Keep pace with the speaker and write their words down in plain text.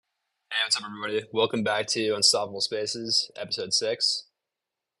What's up, everybody? Welcome back to Unstoppable Spaces, episode 6.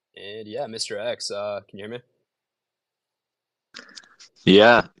 And yeah, Mr. X, can you hear me?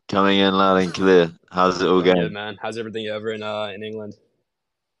 Yeah, coming in loud and clear. How's it all Doing good, going? man. How's everything over in England?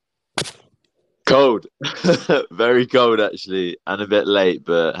 Cold. Very cold actually, and a bit late,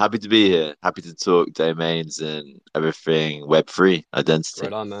 but happy to be here. Happy to talk domains and everything Web3 Right identity.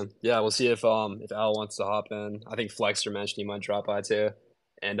 on, man. Yeah, we'll see if Al wants to hop in. I think Flexter mentioned he might drop by too.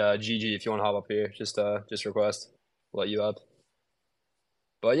 And GG, if you want to hop up here, just request. We'll let you up.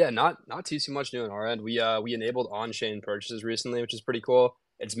 But yeah, not too much new on our end. We enabled on-chain purchases recently, which is pretty cool.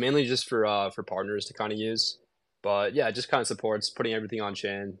 It's mainly just for partners to kind of use. But yeah, it just kind of supports putting everything on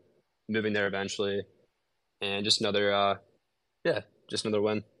chain, moving there eventually, and just another yeah, just another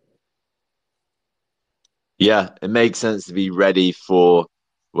win. Yeah, it makes sense to be ready for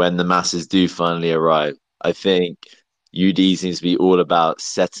when the masses do finally arrive. I think UD seems to be all about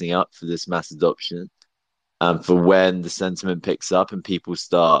setting up for this mass adoption. And for when the sentiment picks up and people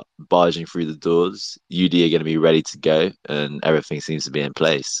start barging through the doors, UD are going to be ready to go and everything seems to be in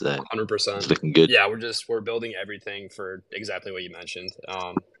place. So it's 100%. looking good. Yeah, we're building everything for exactly what you mentioned.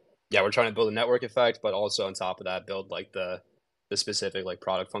 Yeah, we're trying to build a network effect, but also on top of that, build like the specific like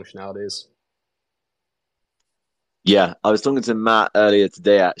product functionalities. Yeah, I was talking to Matt earlier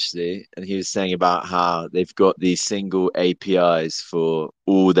today actually, and he was saying about how they've got these single APIs for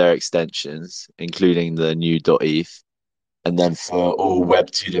all their extensions, including the new .eth, and then for all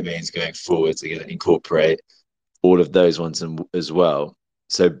Web2 domains going forward, they're going to incorporate all of those ones as well.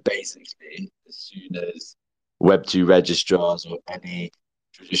 So basically, as soon as Web2 registrars or any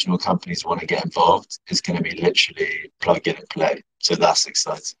traditional companies want to get involved, it's going to be literally plug in and play. So that's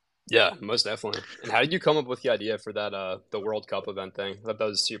exciting. Yeah, most definitely. And how did you come up with the idea for that the World Cup event thing? I thought that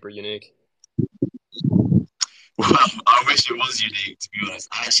was super unique. Well, I wish it was unique, to be honest.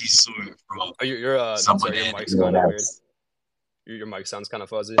 I actually saw it from Oh, you're someone sorry, your in mic's kind of weird. ENS. Your mic sounds kind of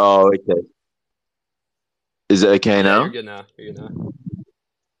fuzzy. Oh, okay. Is it okay Yeah, you're now? good now. You're good now.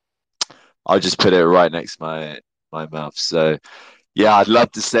 I'll just put it right next to my mouth. So yeah, I'd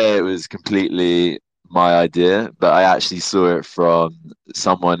love to say it was completely my idea, but I actually saw it from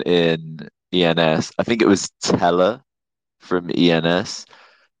someone in ENS. I think it was Teller from ENS.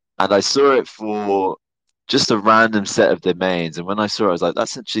 And I saw it for just a random set of domains. And when I saw it, I was like,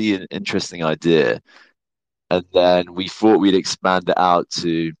 that's actually an interesting idea. And then we thought we'd expand it out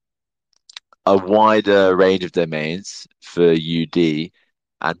to a wider range of domains for UD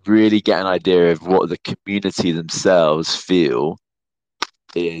and really get an idea of what the community themselves feel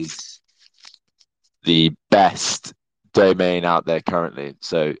is the best domain out there currently.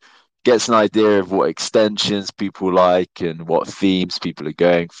 So gets an idea of what extensions people like and what themes people are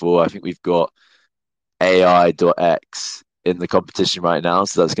going for. I think we've got AI.x in the competition right now,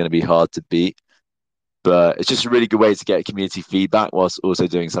 so that's going to be hard to beat. But it's just a really good way to get community feedback whilst also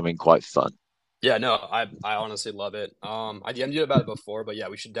doing something quite fun. Yeah, no, I honestly love it. I DM'd you about it before, but yeah,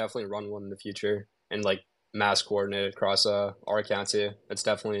 we should definitely run one in the future and like mass coordinate across our account too. It's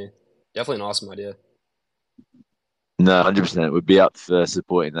definitely an awesome idea. No, 100% would be up for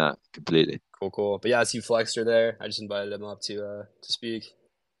supporting that completely. Cool, cool. But yeah, I see Flexter there. I just invited him up to speak.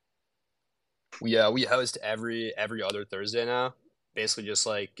 We host every other Thursday now. Basically just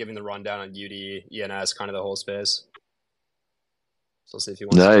like giving the rundown on UD, ENS, kind of the whole space. So let's see if he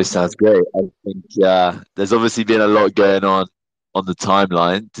wants to No, jump sounds in. great. I think there's obviously been a lot going on the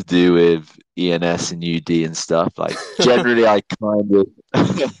timeline to do with ENS and UD and stuff. Like generally, I kind of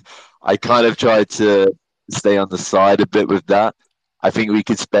I kind of try to stay on the side a bit with that. I think we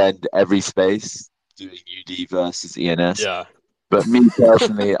could spend every space doing UD versus ENS. Yeah. But me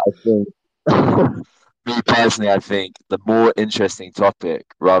personally, I think the more interesting topic,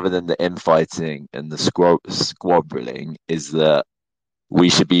 rather than the infighting and the squabbling, is that we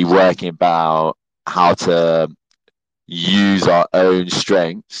should be working about how to use our own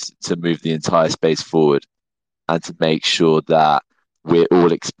strengths to move the entire space forward and to make sure that we're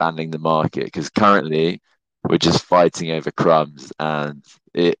all expanding the market. Because currently we're just fighting over crumbs and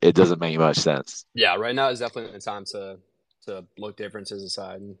it doesn't make much sense. Yeah, right now is definitely the time to look differences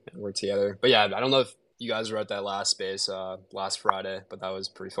aside and work together. But yeah, I don't know if you guys were at that last space last Friday, but that was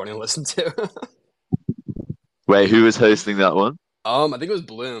pretty funny to listen to. Wait, who was hosting that one? I think it was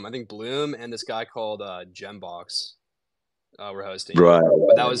Bloom. I think Bloom and this guy called Gembox were hosting it. Right.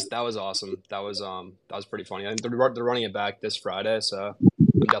 But that was awesome. That was pretty funny. I think they're running it back this Friday, so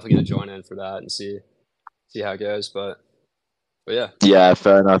I'm definitely gonna join in for that and see how it goes. But yeah, Yeah,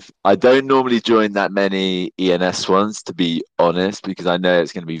 fair enough. I don't normally join that many ENS ones, to be honest, because I know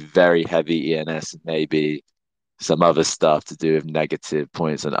it's going to be very heavy ENS and maybe some other stuff to do with negative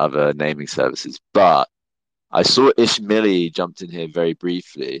points on other naming services. But I saw Ishmilly jumped in here very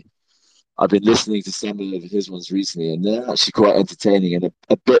briefly. I've been listening to some of his ones recently, and they're actually quite entertaining and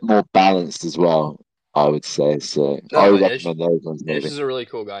a bit more balanced as well, I would say. So I No, would but recommend those ones Ish maybe. is a really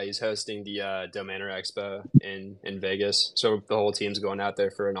cool guy. He's hosting the Domainer Expo in Vegas, so the whole team's going out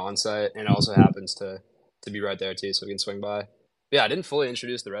there for an on-site, and it also happens to be right there too, so we can swing by. But yeah, I didn't fully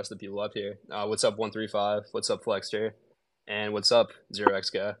introduce the rest of the people up here. What's up, 135? What's up, Flexter? And what's up,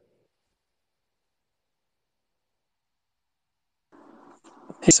 0x guy?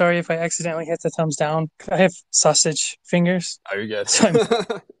 Hey, sorry if I accidentally hit the thumbs down. I have sausage fingers, Oh, you're good. so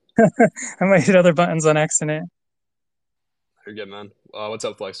I might hit other buttons on accident. You're good, man. What's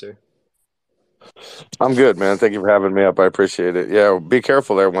up, Flexter? I'm good, man. Thank you for having me up. I appreciate it. Yeah, be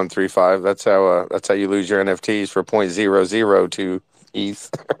careful there, 135. That's how you lose your NFTs for 0.002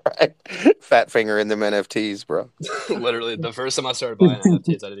 ETH. Right? Fat finger in them NFTs, bro. Literally, the first time I started buying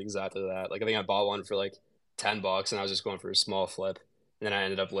NFTs, I did exactly that. Like, I think I bought one for like $10, and I was just going for a small flip, and then I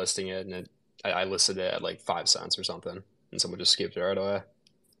ended up listing it, and I listed it at like 5 cents or something, and someone just scooped it right away.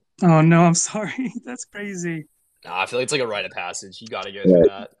 Oh no, I'm sorry. That's crazy. Nah, I feel like it's like a rite of passage. You got to go through Yeah,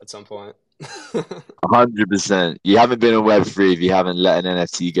 that at some point. 100%. You haven't been on Web3 if you haven't let an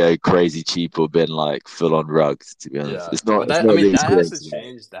NFT go crazy cheap or been like full on rugged, to be honest. Yeah, It's but it's that I not the mean that has to experience.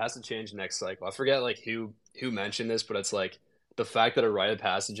 change. That has to change next cycle. I forget like who mentioned this, but it's like the fact that a rite of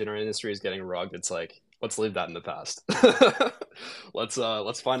passage in our industry is getting rugged. It's like let's leave that in the past.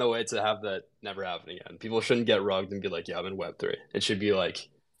 Let's find a way to have that never happen again. People shouldn't get rugged and be like, yeah, I'm in Web3. It should be like,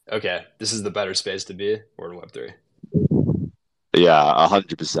 okay, this is the better space to be. We're in Web3. Yeah,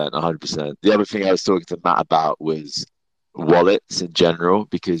 100%, 100%. The other thing I was talking to Matt about was wallets in general,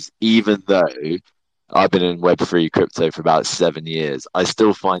 because even though I've been in Web3 crypto for about 7 years, I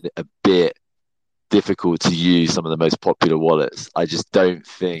still find it a bit difficult to use some of the most popular wallets. I just don't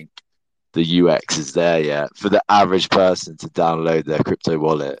think the UX is there yet for the average person to download their crypto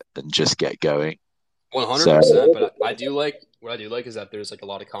wallet and just get going. So 100%. But I do like what I do like is that there's like a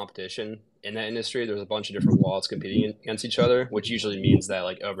lot of competition in that industry. There's a bunch of different wallets competing against each other, which usually means that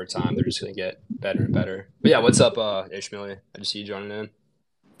like over time they're just gonna get better and better. But yeah, what's up, Ishmilly? I just see you joining in.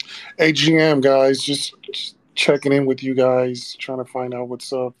 AGM guys, just checking in with you guys, trying to find out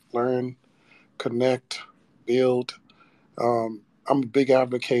what's up, learn, connect, build. I'm a big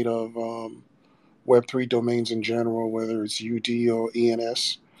advocate of Web3 domains in general, whether it's UD or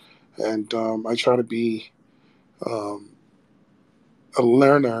ENS, and I try to be um, a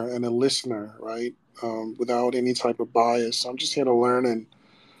learner and a listener, right? Without any type of bias. I'm just here to learn and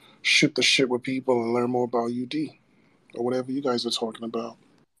shoot the shit with people and learn more about UD or whatever you guys are talking about.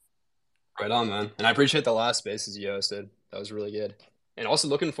 Right on, man. And I appreciate the last spaces you hosted. That was really good. And also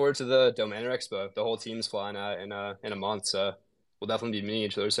looking forward to the Domainer Expo. The whole team's flying out in a month, so we'll definitely be meeting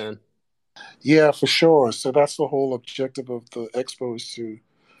each other soon. Yeah, for sure. So that's the whole objective of the expo is to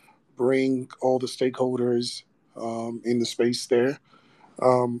bring all the stakeholders in the space there.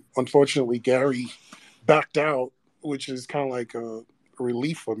 Unfortunately, Gary backed out, which is kind of like a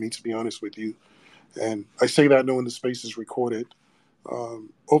relief for me, to be honest with you. And I say that knowing the space is recorded.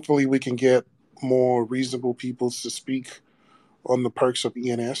 Hopefully, we can get more reasonable people to speak on the perks of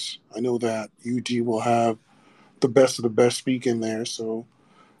ENS. I know that UD will have the best of the best speak in there. So,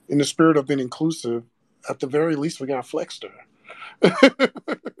 in the spirit of being inclusive, at the very least, we got Flexter.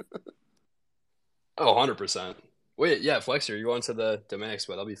 Oh, 100%. Wait, yeah, Flexer, you're going to the Domain Expo.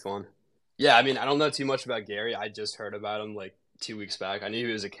 That'll be fun. Yeah, I mean, I don't know too much about Gary. I just heard about him like 2 weeks back. I knew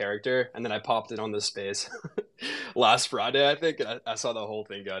he was a character, and then I popped in on this space last Friday, I think, and I saw the whole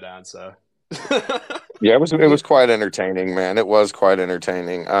thing go down, so. Yeah, it was quite entertaining, man. It was quite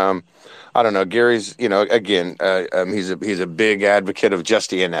entertaining. I don't know. Gary's, again, he's a big advocate of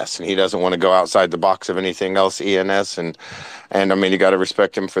just ENS, and he doesn't want to go outside the box of anything else ENS, and I mean, you got to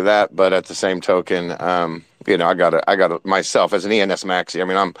respect him for that. But at the same token, I gotta myself as an ENS maxi. I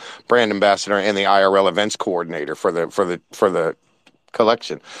mean, I'm brand ambassador and the IRL events coordinator for the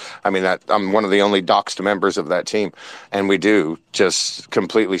collection. I mean, that I'm one of the only doxed members of that team, and we do just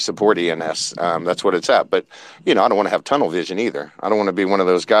completely support ENS. That's what it's at. But I don't want to have tunnel vision either. I don't want to be one of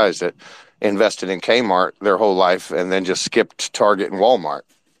those guys that invested in Kmart their whole life and then just skipped Target and Walmart.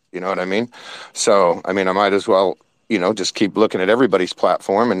 You know what I mean? So, I mean, I might as well, just keep looking at everybody's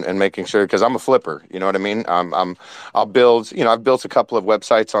platform and making sure, because I'm a flipper. You know what I mean? I'll build, I've built a couple of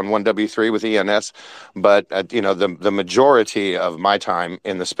websites on 1W3 with ENS, but the majority of my time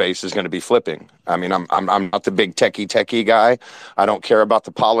in the space is going to be flipping. I mean, I'm not the big techie guy. I don't care about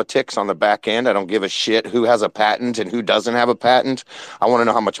the politics on the back end. I don't give a shit who has a patent and who doesn't have a patent. I want to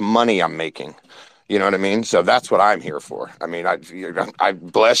know how much money I'm making. You know what I mean? So that's what I'm here for. I mean, I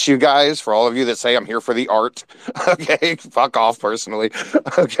bless you guys for all of you that say I'm here for the art. Okay, fuck off personally.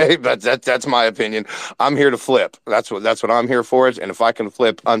 Okay, but that's my opinion. I'm here to flip. That's what I'm here for. And if I can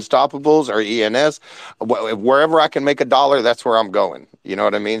flip Unstoppables or ENS, wherever I can make a dollar, that's where I'm going. You know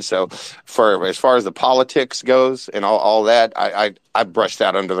what I mean? So, for as far as the politics goes and all that, I brush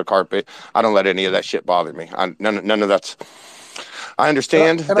that under the carpet. I don't let any of that shit bother me. None of that's. I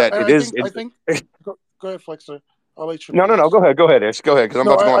understand that it I is. think go ahead, Flexer. I'll let you No. finish. Go ahead, Ish. Go ahead, because I'm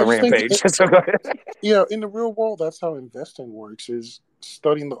No, about to go on I a just think rampage. So go ahead. in the real world, that's how investing works: is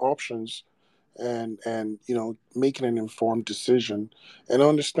studying the options and making an informed decision and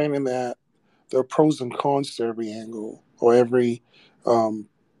understanding that there are pros and cons to every angle or every um,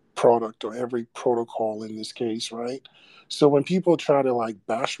 product or every protocol in this case, right? So when people try to like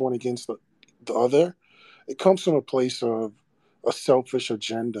bash one against the other, it comes from a place of a selfish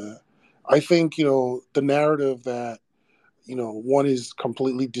agenda. I think the narrative that one is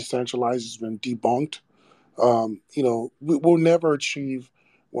completely decentralized has been debunked. We'll never achieve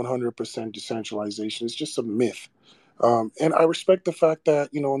 100% decentralization. It's just a myth. And I respect the fact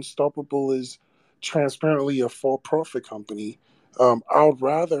that, Unstoppable is transparently a for-profit company. I would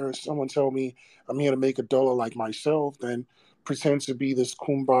rather someone tell me I'm here to make a dollar like myself than pretend to be this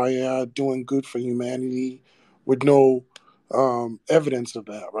kumbaya doing good for humanity with no evidence of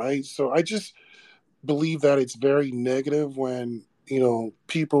that, right? So I just believe that it's very negative when,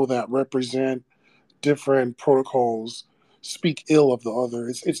 people that represent different protocols speak ill of the other.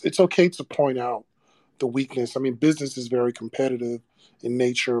 It's okay to point out the weakness. I mean, business is very competitive in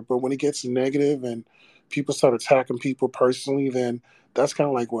nature, but when it gets negative and people start attacking people personally, then that's kind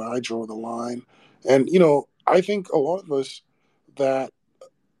of like where I draw the line. And I think a lot of us that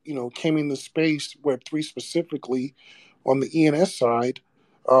came into space, Web3 specifically, on the ENS side,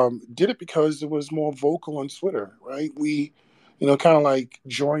 did it because it was more vocal on Twitter, right? We, kind of like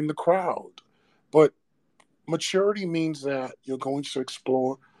joined the crowd. But maturity means that you're going to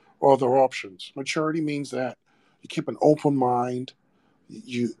explore other options. Maturity means that you keep an open mind,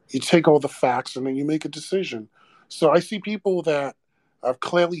 you take all the facts, and then you make a decision. So I see people that have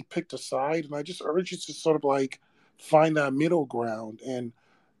clearly picked a side, and I just urge you to sort of like find that middle ground. And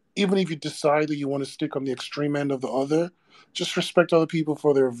even if you decide that you want to stick on the extreme end of the other, just respect other people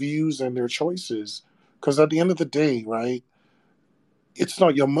for their views and their choices. Because at the end of the day, right, it's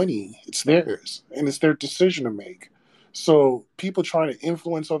not your money, it's theirs, and it's their decision to make. So people trying to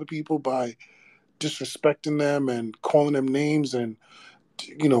influence other people by disrespecting them and calling them names and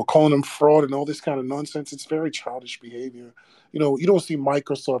calling them fraud and all this kind of nonsense, it's very childish behavior. You don't see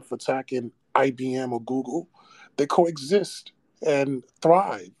Microsoft attacking IBM or Google. They coexist and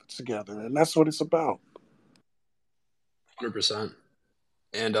thrive together, and that's what it's about. 100%.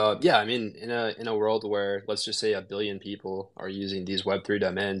 And yeah, I mean, in a world where let's just say a billion people are using these Web3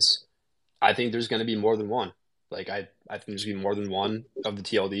 domains, I think there's going to be more than one. Like I think there's going to be more than one of the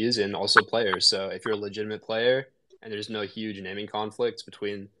TLDs and also players. So if you're a legitimate player and there's no huge naming conflicts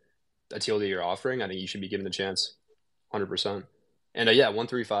between a TLD you're offering, I think you should be given the chance, 100%. And yeah,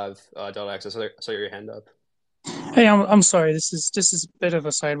 135 dot X. I saw your hand up. Hey, I'm sorry. This is a bit of a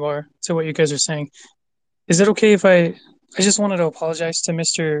sidebar to what you guys are saying. Is it okay if I just wanted to apologize to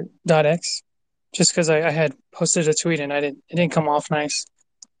Mr.x just because I had posted a tweet and it didn't come off nice.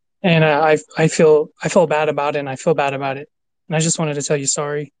 And I feel bad about it and I feel bad about it. And I just wanted to tell you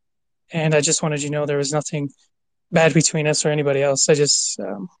sorry. And I just wanted you to know there was nothing bad between us or anybody else. I just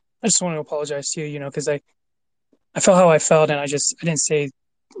wanted to apologize to you, because I felt how I felt and I didn't say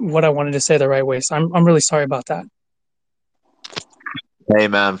what I wanted to say the right way. So I'm really sorry about that. Hey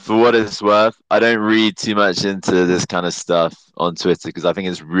man, for what it's worth, I don't read too much into this kind of stuff on Twitter because I think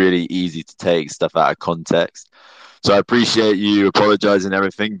it's really easy to take stuff out of context. So I appreciate you apologizing and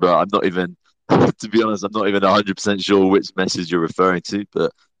everything, but I'm not even, to be honest, I'm not even 100% sure which message you're referring to.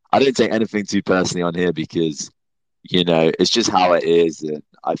 But I don't take anything too personally on here because, it's just how it is. And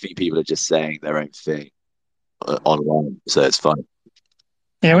I think people are just saying their own thing online. So it's fine.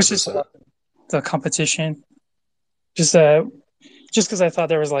 Yeah, it was just 100%. about the competition. Just just because I thought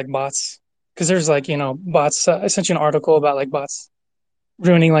there was like bots. Because there's like, bots. I sent you an article about like bots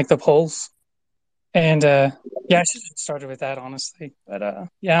ruining like the polls. And yeah, I should have started with that honestly. But All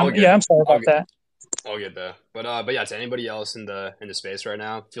yeah, good. I'm sorry All about good. that. All good though. But yeah, to anybody else in the space right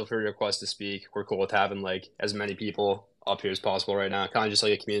now, feel free to request to speak. We're cool with having like as many people up here as possible right now. Kind of just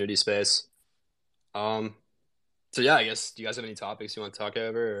like a community space. Um, so yeah, I guess do you guys have any topics you want to talk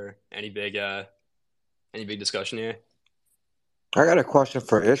over or any big discussion here? I got a question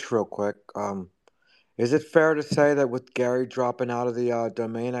for Ish real quick. Is it fair to say that with Gary dropping out of the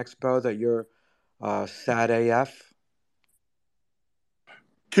Domain Expo that you're Sad AF.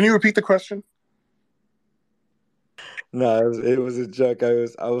 Can you repeat the question? No, it was a joke.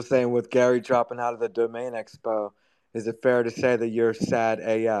 I was saying with Gary dropping out of the Domain Expo, is it fair to say that you're sad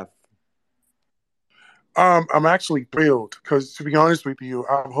AF? I'm actually thrilled because, to be honest with you,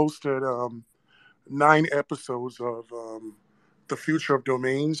 I've hosted 9 episodes of the future of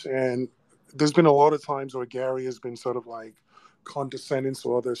domains, and there's been a lot of times where Gary has been sort of like condescending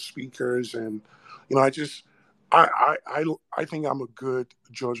to other speakers, and I just I think I'm a good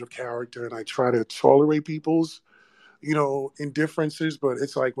judge of character, and I try to tolerate people's indifferences, but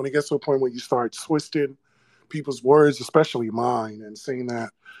it's like when it gets to a point where you start twisting people's words, especially mine, and saying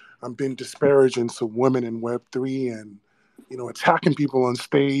that I'm being disparaging to women in Web3 and, attacking people on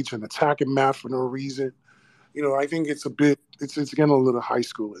stage and attacking math for no reason. I think it's getting a little high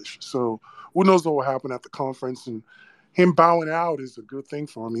schoolish. So who knows what will happen at the conference, and him bowing out is a good thing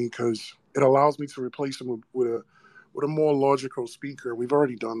for me because it allows me to replace him with a more logical speaker. We've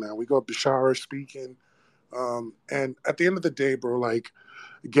already done that. We got Bashara speaking. And at the end of the day, bro, like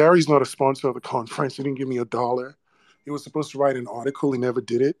Gary's not a sponsor of the conference. He didn't give me $1. He was supposed to write an article. He never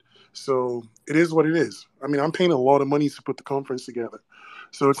did it. So it is what it is. I mean, I'm paying a lot of money to put the conference together.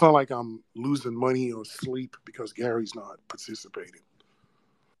 So it's not like I'm losing money or sleep because Gary's not participating.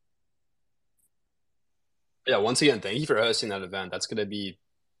 Yeah, once again, thank you for hosting that event. It's gonna be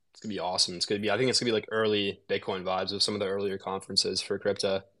awesome. I think it's gonna be like early Bitcoin vibes of some of the earlier conferences for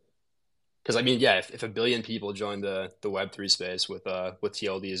crypto. Because I mean, yeah, if a billion people join the Web3 space with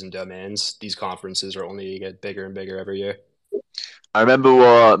TLDs and domains, these conferences are only gonna get bigger and bigger every year. I remember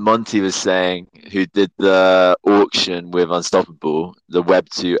what Monty was saying, who did the auction with Unstoppable, the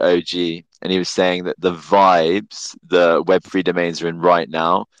Web2 OG, and he was saying that the vibes the Web3 domains are in right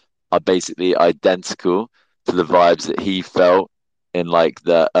now are basically identical to the vibes that he felt in like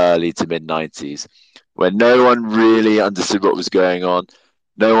the early to mid 90s, when no one really understood what was going on.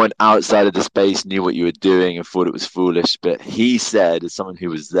 No one outside of the space knew what you were doing and thought it was foolish. But he said, as someone who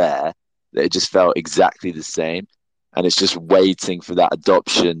was there, that it just felt exactly the same, and it's just waiting for that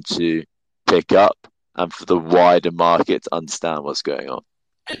adoption to pick up and for the wider market to understand what's going on.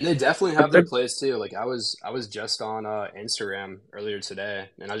 And they definitely have their place too. Like I was just on Instagram earlier today,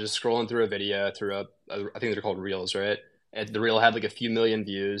 and I was just scrolling through a video I think they're called Reels, right? And the reel had like a few million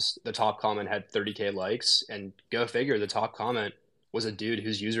views. The top comment had 30K likes, and go figure, the top comment was a dude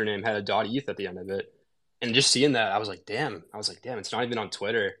whose username had a .eth at the end of it. And just seeing that, I was like, damn. I was like, damn. It's not even on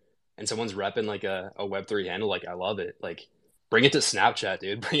Twitter, and someone's repping like a Web3 handle. Like, I love it. Like, bring it to Snapchat,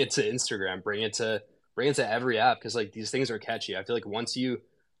 dude. Bring it to Instagram. Bring it to every app because like these things are catchy. I feel like once you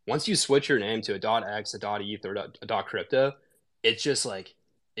switch your name to a .x, a .eth, or a .crypto, it's just like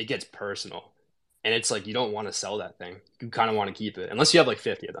it gets personal, and it's like you don't want to sell that thing. You kind of want to keep it, unless you have like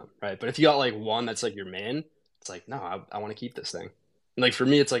 50 of them, right? But if you got like one that's like your main, it's like no, I want to keep this thing. And like for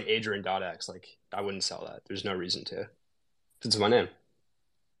me, it's like Adrian.x. Like I wouldn't sell that. There's no reason to. It's my name.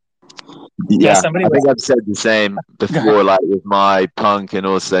 Yeah, Yeah, somebody I was. think I've said the same Go ahead. before, like with my punk and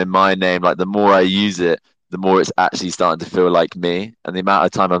also my name. Like the more I use it, the more it's actually starting to feel like me. And the amount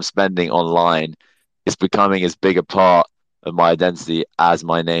of time I'm spending online is becoming as big a part of my identity as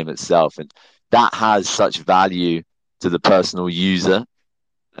my name itself. And that has such value to the personal user.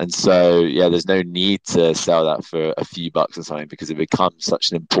 And so, yeah, there's no need to sell that for a few bucks or something because it becomes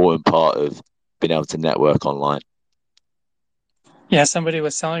such an important part of being able to network online. Yeah, somebody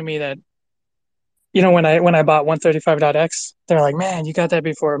was telling me that when I bought 135.x, they're like, "Man, you got that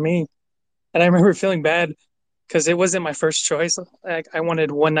before me," and I remember feeling bad because it wasn't my first choice. Like I wanted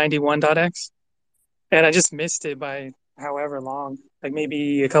 191.x, and I just missed it by however long, like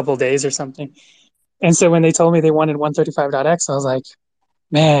maybe a couple days or something. And so when they told me they wanted 135.x, I was like,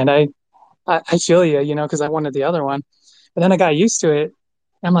 "Man, I feel you, because I wanted the other one." But then I got used to it.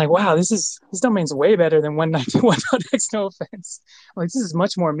 I'm like, wow, this domain's way better than 191.x. No offense. Like this is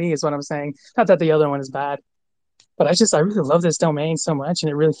much more me, is what I'm saying. Not that the other one is bad, but I really love this domain so much,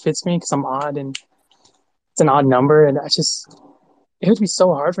 and it really fits me because I'm odd and it's an odd number, and it would be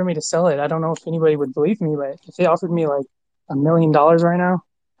so hard for me to sell it. I don't know if anybody would believe me, but if they offered me like $1 million right now,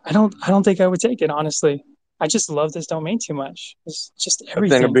 I don't think I would take it, honestly. I just love this domain too much. It's just That thing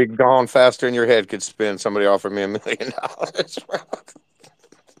would everything. be gone faster than your head could spin. Somebody offered me $1 million.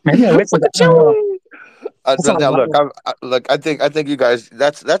 Maybe I would take it. I don't know. That's a lot of Now, look, money. I think you guys.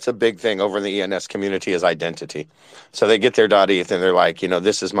 That's a big thing over in the ENS community is identity. So they get their .eth and they're like,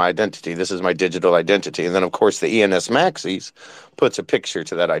 this is my identity, this is my digital identity, and then of course the ENS Maxis puts a picture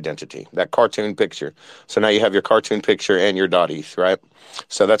to that identity, that cartoon picture. So now you have your cartoon picture and your .eth, right?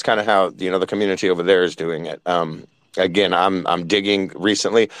 So that's kind of how the community over there is doing it. Again, I'm digging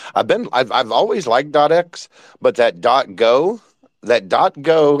recently. I've always liked .x, but that .go,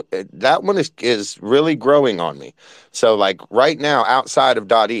 that one is really growing on me. So like right now, outside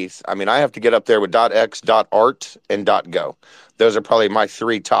of .eth, I mean, I have to get up there with .x, .art, and .go. Those are probably my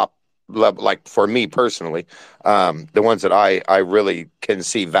three top level, like for me personally, the ones that I really can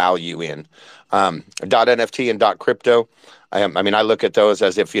see value in. .nft and .crypto. I mean, I look at those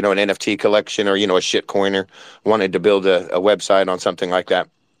as if, an NFT collection or, a shit coiner wanted to build a website on something like that.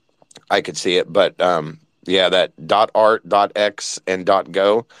 I could see it. But yeah, that .art, .x, and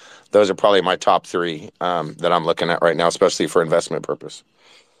 .go, those are probably my top three that I'm looking at right now, especially for investment purpose.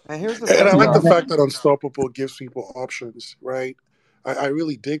 And here's the And I thing, like the though. fact that Unstoppable gives people options, right? I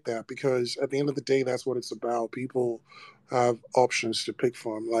really dig that because at the end of the day, that's what it's about. People have options to pick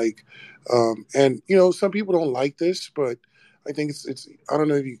from. And some people don't like this, but I think it's. I don't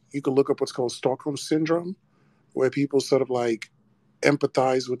know if you could look up what's called Stockholm syndrome, where people sort of like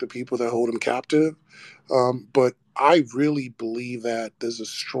empathize with the people that hold them captive. But I really believe that there's a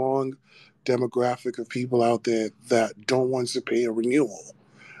strong demographic of people out there that don't want to pay a renewal.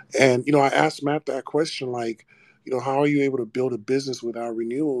 And, I asked Matt that question, like, how are you able to build a business without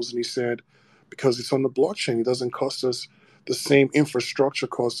renewals? And he said, because it's on the blockchain. It doesn't cost us the same infrastructure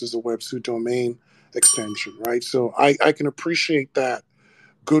cost as a Web2 domain extension, right? So I can appreciate that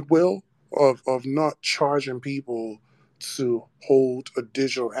goodwill of not charging people to hold a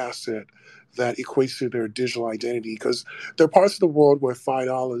digital asset that equates to their digital identity, because there are parts of the world where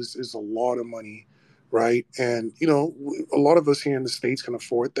 $5 is a lot of money, right? And a lot of us here in the States can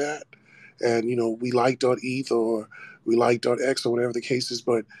afford that, and we like .eth or we like .x or whatever the case is,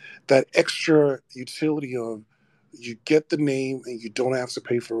 but that extra utility of you get the name and you don't have to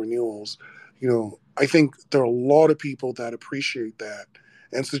pay for renewals, I think there are a lot of people that appreciate that.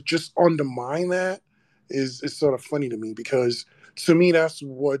 And to just undermine that is sort of funny to me, because to me that's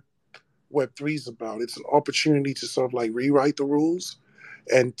what Web3 is about. It's an opportunity to sort of like rewrite the rules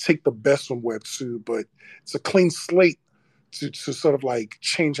and take the best from Web2, but it's a clean slate to sort of like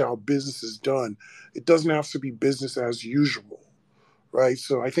change how business is done. It doesn't have to be business as usual, right?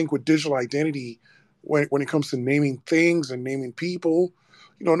 So I think with digital identity, when it comes to naming things and naming people,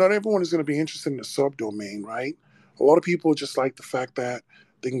 not everyone is going to be interested in a subdomain, right? A lot of people just like the fact that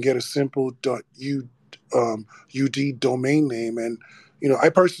they can get a simple .ud domain name. And, I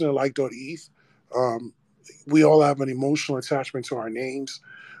personally like .eth. Um, we all have an emotional attachment to our names,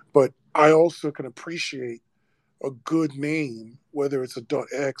 but I also can appreciate a good name, whether it's a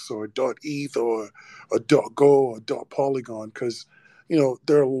 .x or a .eth or a .go or a .polygon, because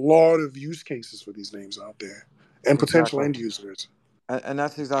there are a lot of use cases for these names out there and potential Exactly. end users. And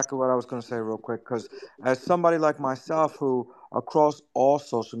that's exactly what I was going to say real quick. Because as somebody like myself who, across all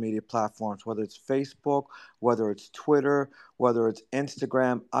social media platforms, whether it's Facebook, whether it's Twitter, whether it's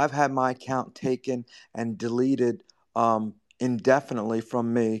Instagram, I've had my account taken and deleted indefinitely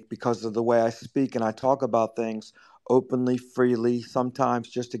from me because of the way I speak and I talk about things openly, freely, sometimes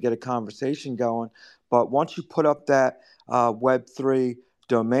just to get a conversation going. But once you put up that Web3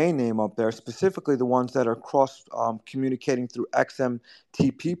 domain name up there, specifically the ones that are cross communicating through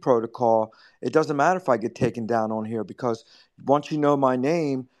XMTP protocol, it doesn't matter if I get taken down on here because once you know my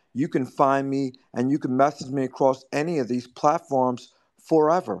name, you can find me and you can message me across any of these platforms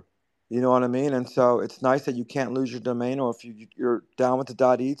forever. You know what I mean? And so it's nice that you can't lose your domain, or if you're down with the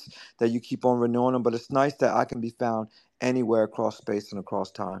 .eths, that you keep on renewing them. But it's nice that I can be found anywhere across space and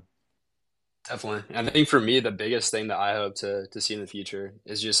across time. Definitely. And I think for me, the biggest thing that I hope to see in the future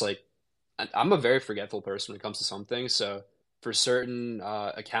is just like I'm a very forgetful person when it comes to some things. So for certain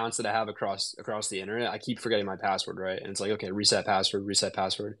accounts that I have across the internet, I keep forgetting my password, right? And it's like, okay, reset password, reset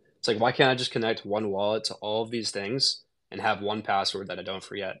password. It's like, why can't I just connect one wallet to all of these things and have one password that I don't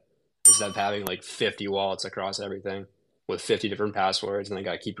forget instead of having like 50 wallets across everything with 50 different passwords, and I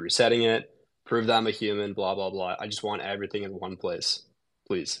got to keep resetting it, prove that I'm a human, blah blah blah. I just want everything in one place,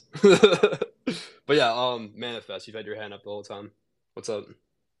 please. But yeah, Manifest, you've had your hand up the whole time. What's up?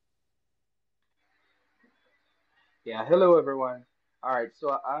 Yeah, hello everyone. All right,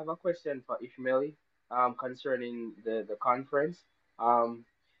 so I have a question for Ishmaeli concerning the conference. Um,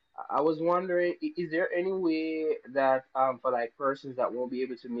 I was wondering, is there any way that for like persons that won't be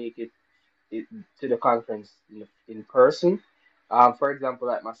able to make it to the conference in person, for example,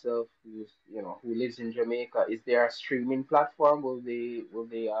 like myself, who lives in Jamaica, is there a streaming platform? Will the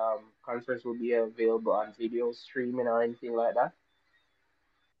conference will be available on video streaming or anything like that?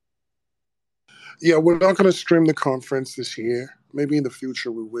 Yeah, we're not going to stream the conference this year. Maybe in the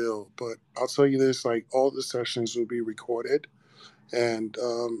future we will, but I'll tell you this: like all the sessions will be recorded, and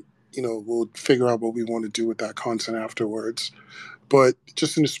we'll figure out what we want to do with that content afterwards. But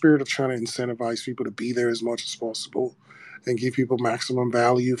just in the spirit of trying to incentivize people to be there as much as possible and give people maximum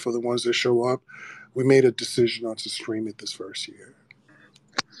value for the ones that show up, we made a decision not to stream it this first year.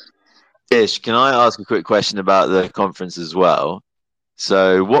 Ish, can I ask a quick question about the conference as well?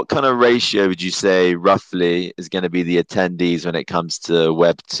 So, what kind of ratio would you say roughly is going to be the attendees when it comes to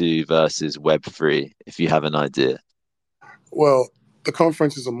Web 2 versus Web 3, if you have an idea? Well, the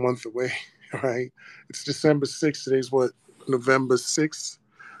conference is a month away, right? It's December 6th. Today's what, November 6th?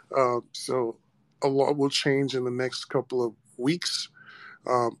 So a lot will change in the next couple of weeks.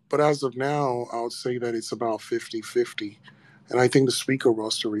 But as of now, I would say that it's about 50-50. And I think the speaker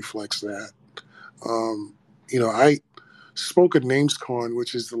roster reflects that. I spoke at NamesCon,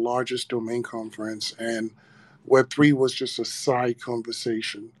 which is the largest domain conference, and Web3 was just a side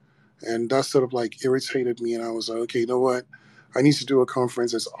conversation. And that sort of like irritated me. And I was like, okay, you know what? I need to do a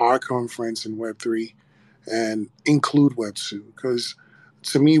conference that's our conference in Web3 and include Web2. Because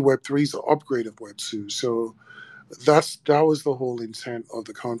to me, Web3 is the upgrade of Web2. So that was the whole intent of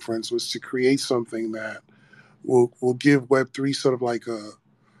the conference, was to create something that will give Web3 sort of like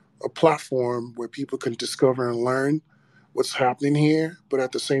a platform where people can discover and learn what's happening here, but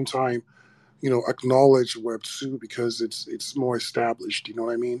at the same time, acknowledge Web2 because it's more established. You know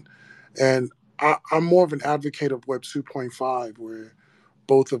what I mean? And I'm more of an advocate of Web 2.5, where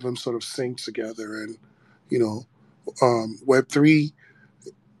both of them sort of sync together. And you know, Web 3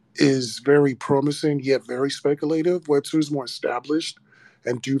 is very promising yet very speculative. Web 2 is more established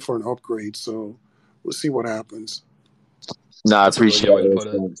and due for an upgrade. So we'll see what happens. No, I That's a really appreciate good way to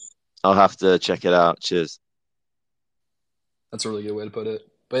it. put it. I'll have to check it out. Cheers. That's a really good way to put it.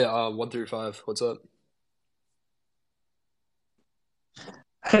 But yeah, 1 through 5. What's up?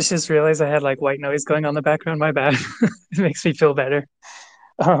 I just realized I had like white noise going on in the background. My bad. It makes me feel better.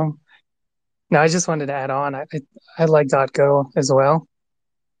 Um, no, I just wanted to add on. I like .go as well,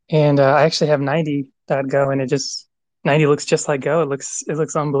 and I actually have 90.go, and 90 looks just like Go. It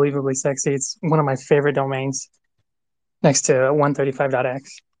looks unbelievably sexy. It's one of my favorite domains next to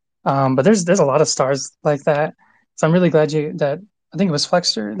 135.x. But there's a lot of stars like that. So I'm really glad that I think it was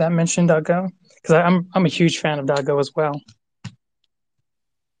Flexter that mentioned .go, because I'm a huge fan of .go as well.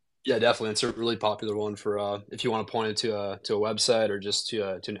 Yeah, definitely. It's a really popular one for if you want to point it to a website or just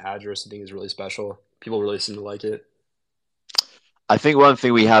to an address. I think is really special. People really seem to like it. I think one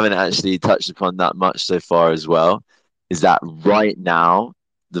thing we haven't actually touched upon that much so far as well is that right now,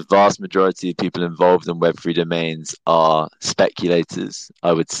 the vast majority of people involved in Web3 domains are speculators,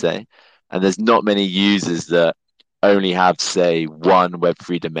 I would say. And there's not many users that only have, say, one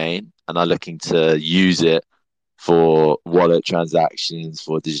Web3 domain and are looking to use it for wallet transactions,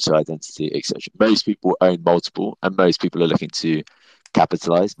 for digital identity, etc. Most people own multiple, and most people are looking to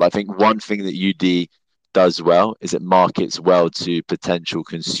capitalize. But I think one thing that UD does well is it markets well to potential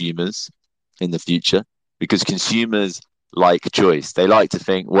consumers in the future, because consumers like choice. They like to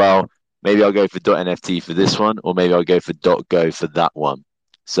think, well, maybe I'll go for .nft for this one, or maybe I'll go for .go for that one.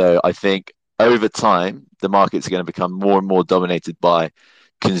 So I think over time, the markets are going to become more and more dominated by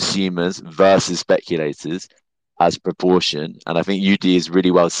consumers versus speculators as proportion. And I think UD is really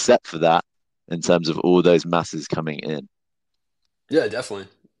well set for that in terms of all those masses coming in. Yeah, definitely.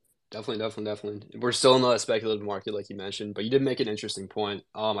 Definitely. We're still in the speculative market, like you mentioned, but you did make an interesting point.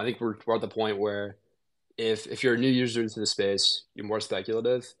 I think we're at the point where if you're a new user to the space, you're more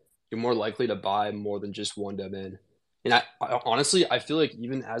speculative, you're more likely to buy more than just one domain. And I honestly, I feel like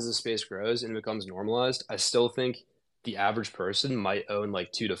even as the space grows and becomes normalized, I still think the average person might own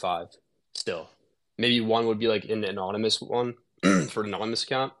like 2 to 5 still. Maybe one would be like an anonymous one for an anonymous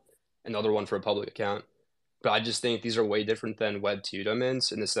account, another one for a public account. But I just think these are way different than Web 2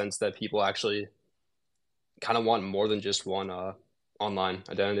 domains in the sense that people actually kind of want more than just one online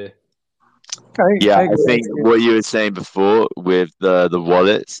identity. Yeah, I I agree. think what you were saying before with the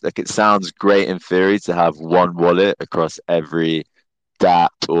wallets, like it sounds great in theory to have one wallet across every dApp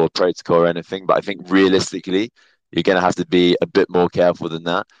or protocol or anything, but I think realistically, you're going to have to be a bit more careful than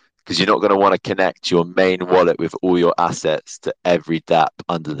that, because you're not going to want to connect your main wallet with all your assets to every dApp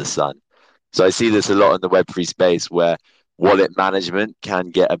under the sun. So I see this a lot in the Web3 space where wallet management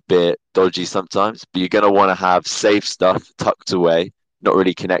can get a bit dodgy sometimes, but you're going to want to have safe stuff tucked away, not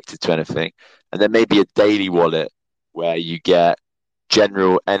really connected to anything. And then maybe a daily wallet where you get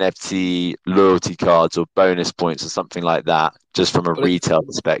general NFT loyalty cards or bonus points or something like that, just from a But retail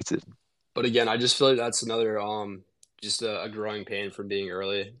perspective. But again, I just feel like that's another just a growing pain from being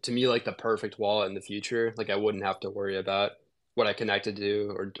early. To me, like the perfect wallet in the future, like I wouldn't have to worry about what I connected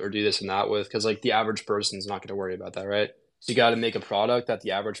to or do this and that with, because like the average person's not going to worry about that, right? So you got to make a product that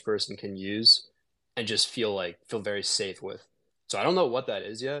the average person can use and just feel very safe with. So I don't know what that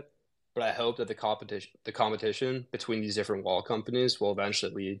is yet, but I hope that the competition between these different wall companies will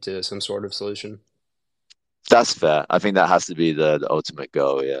eventually lead to some sort of solution. That's fair. I think that has to be the ultimate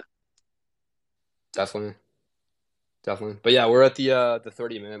goal. Yeah. Definitely. Definitely. But yeah, we're at the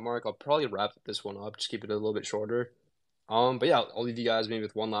 30-minute mark. I'll probably wrap this one up, just keep it a little bit shorter. But yeah, I'll leave you guys maybe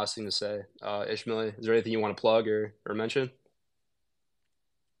with one last thing to say. Ishmael, is there anything you want to plug or mention?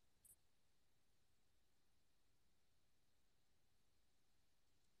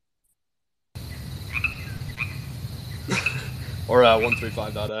 Or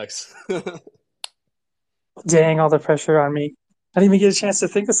 135.x. Dang, all the pressure on me. I didn't even get a chance to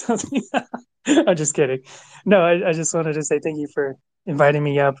think of something. I'm just kidding. No, I just wanted to say thank you for inviting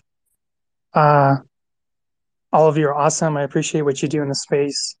me up. Uh, all of you are awesome. I appreciate what you do in the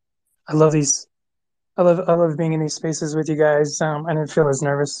space. I love these. I love being in these spaces with you guys. I didn't feel as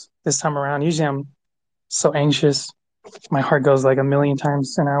nervous this time around. Usually I'm so anxious. My heart goes like a million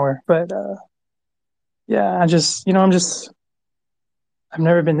times an hour. But yeah, I've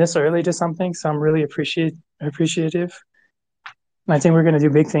never been this early to something, so I'm really appreciative. And I think we're gonna do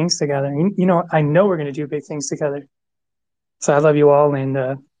big things together. I know we're gonna do big things together. So I love you all, and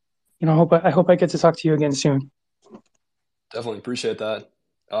I hope I get to talk to you again soon. Definitely appreciate that.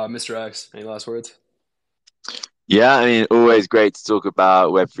 Mr. X, any last words? Yeah, I mean, always great to talk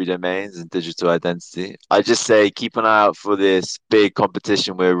about Web3 domains and digital identity. I just say keep an eye out for this big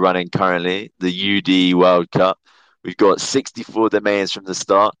competition we're running currently, the UD World Cup. We've got 64 domains from the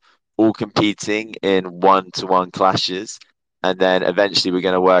start, all competing in one-to-one clashes. And then eventually we're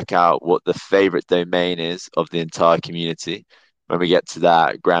going to work out what the favorite domain is of the entire community when we get to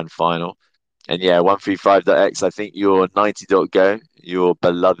that grand final. And yeah, 135.x, I think your 90.go, your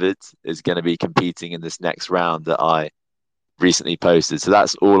beloved, is going to be competing in this next round that I recently posted. So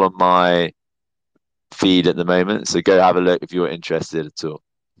that's all on my feed at the moment. So go have a look if you're interested at all.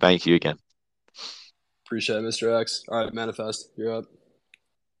 Thank you again. Appreciate it, Mr. X. All right, Manifest, you're up.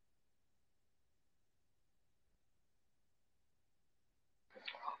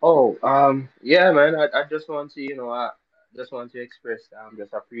 Oh, yeah, man. I just want to, I just want to express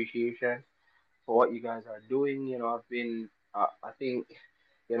just appreciation for what you guys are doing. I've been, I think,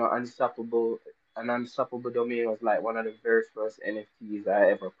 unstoppable. An unstoppable domain was like one of the very first NFTs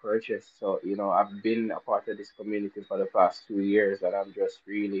I ever purchased. So, I've been a part of this community for the past 2 years, and I'm just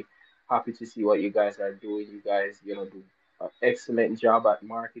really happy to see what you guys are doing. You guys, do an excellent job at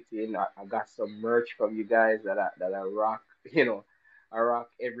marketing. I got some merch from you guys that I rock. I rock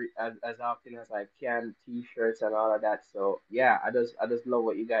as often as I can, t-shirts and all of that. So yeah, I just love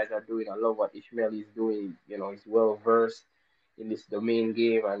what you guys are doing. I love what Ishmael is doing. He's well versed in this domain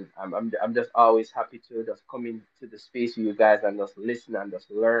game, and I'm just always happy to just come into the space with you guys and just listen and just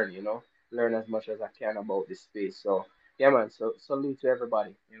learn. Learn as much as I can about this space. So yeah, man. So salute to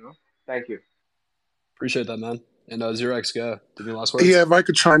everybody. Thank you. Appreciate that, man. And Zero X, go. Give me last Yeah, words. if I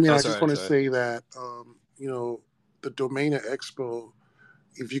could chime in, Oh, I just sorry, want to sorry. say that the Domain Expo,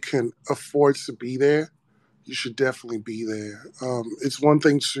 if you can afford to be there, you should definitely be there. It's one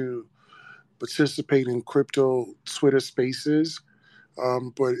thing to participate in crypto Twitter spaces,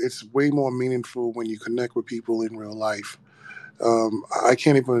 but it's way more meaningful when you connect with people in real life. I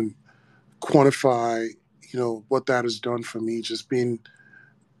can't even quantify, what that has done for me. Just being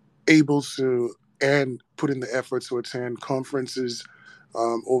able to and put in the effort to attend conferences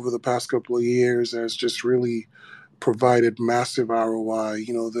over the past couple of years has just really provided massive ROI.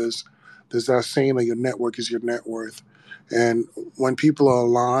 There's that saying that your network is your net worth, and when people are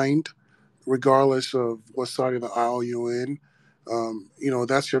aligned, regardless of what side of the aisle you're in,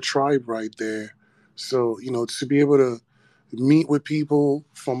 that's your tribe right there. So to be able to meet with people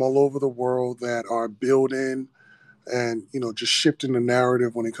from all over the world that are building and just shifting the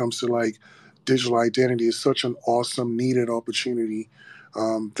narrative when it comes to like digital identity is such an awesome needed opportunity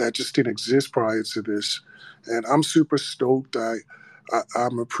that just didn't exist prior to this, and I'm super stoked.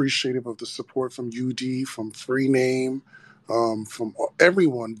 I'm appreciative of the support from UD, from Free Name, from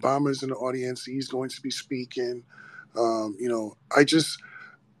everyone. Bomber's in the audience, he's going to be speaking. I just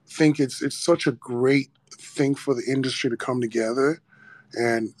think it's such a great thing for the industry to come together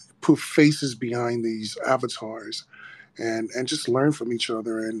and put faces behind these avatars and just learn from each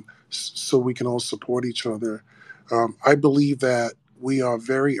other and so we can all support each other. I believe that we are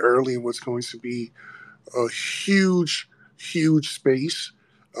very early in what's going to be a huge, huge space.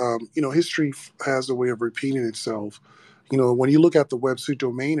 History has a way of repeating itself. When you look at the Web2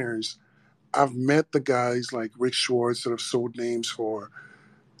 domainers, I've met the guys like Rick Schwartz that have sold names for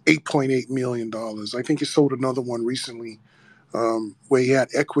 $8.8 million. I think he sold another one recently, where he had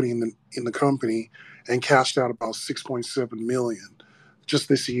equity in the company and cashed out about 6.7 million just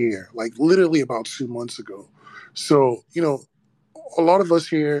this year, like literally about 2 months ago. So a lot of us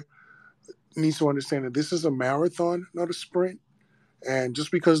here needs to understand that this is a marathon, not a sprint. And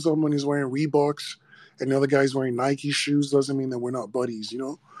just because someone is wearing Reeboks and the other guy's wearing Nike shoes doesn't mean that we're not buddies.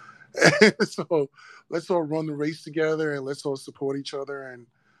 So let's all run the race together and let's all support each other and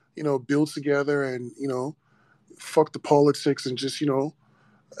build together and fuck the politics and just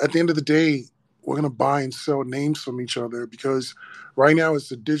at the end of the day we're gonna buy and sell names from each other because right now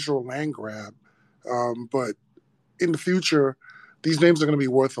it's a digital land grab, but in the future these names are gonna be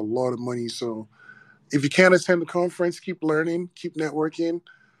worth a lot of money. So if you can't attend the conference, keep learning, keep networking,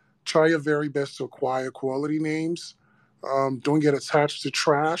 try your very best to acquire quality names. Don't get attached to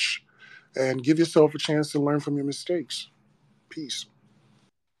trash, and give yourself a chance to learn from your mistakes. Peace.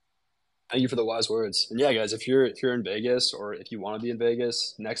 Thank you for the wise words. And yeah, guys, if you're in Vegas or if you want to be in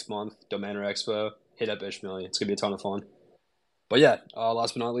Vegas next month, Domainer Expo, hit up Ishmilly. It's gonna be a ton of fun. But yeah,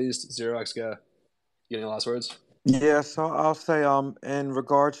 last but not least, 0x guy. You got any last words? Yeah, so I'll say in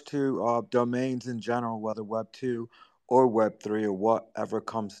regards to domains in general, whether Web 2 or Web 3 or whatever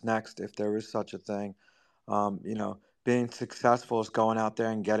comes next, if there is such a thing, being successful is going out there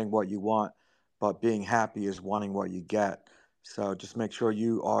and getting what you want, but being happy is wanting what you get. So just make sure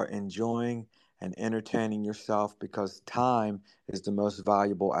you are enjoying and entertaining yourself because time is the most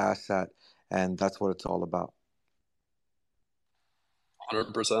valuable asset, and that's what it's all about.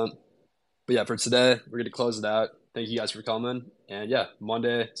 100%. But yeah, for today, we're gonna close it out. Thank you guys for coming. And yeah,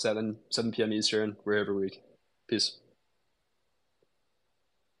 Monday, 7 p.m. Eastern. We're here every week. Peace.